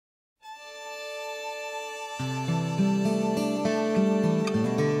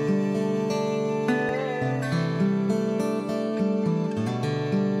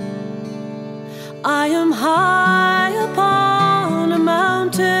I am high upon a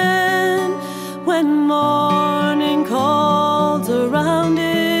mountain when morning calls around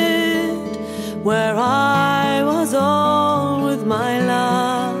it, where I was all with my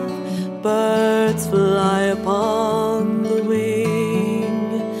love. Birds fly upon the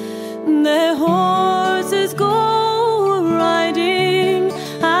wing, their horses go riding,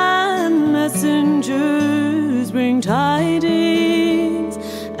 and messengers bring tidings,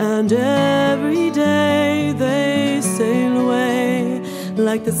 and every day they sail away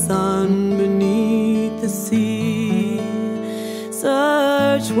like the sun beneath the sea.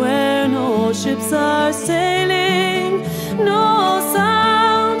 Search where no ships are sailing, no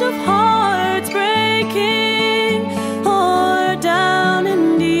sound of hearts breaking, or down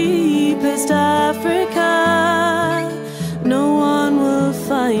in deepest Africa, no one will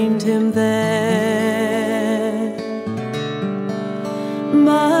find him there.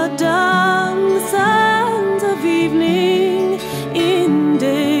 But down the sands of evening, in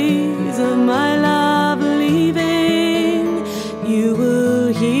days of my love leaving, you will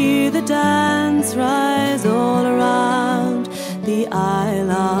hear the dance rise all around the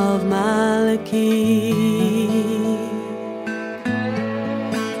Isle of Malachy.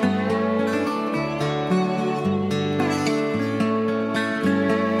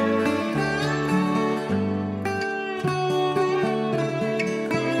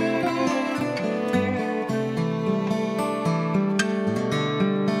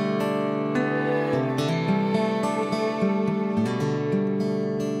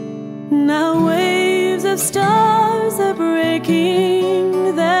 Now waves of stars are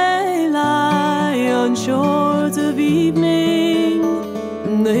breaking, they lie on shores of evening,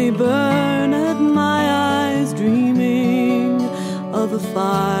 they burn at my eyes, dreaming of a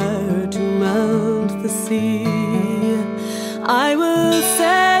fire to melt the sea. I will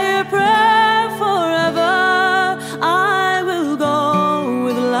say a prayer forever, I will go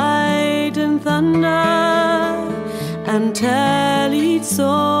with light and thunder, and tell each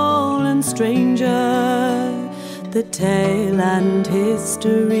soul and stranger the tale and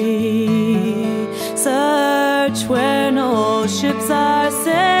history. Search where no ships are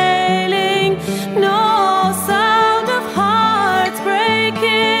sailing, no sound of hearts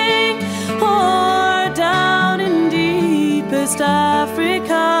breaking, or down in deepest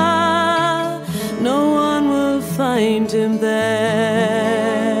Africa, no one will find him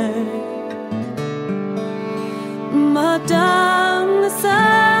there. But down the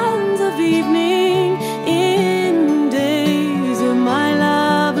sands of evening, in days of my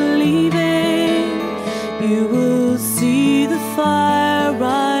love leaving, you will see the fire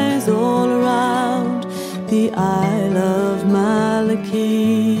rise all around the Isle of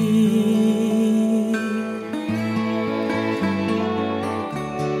Malachy.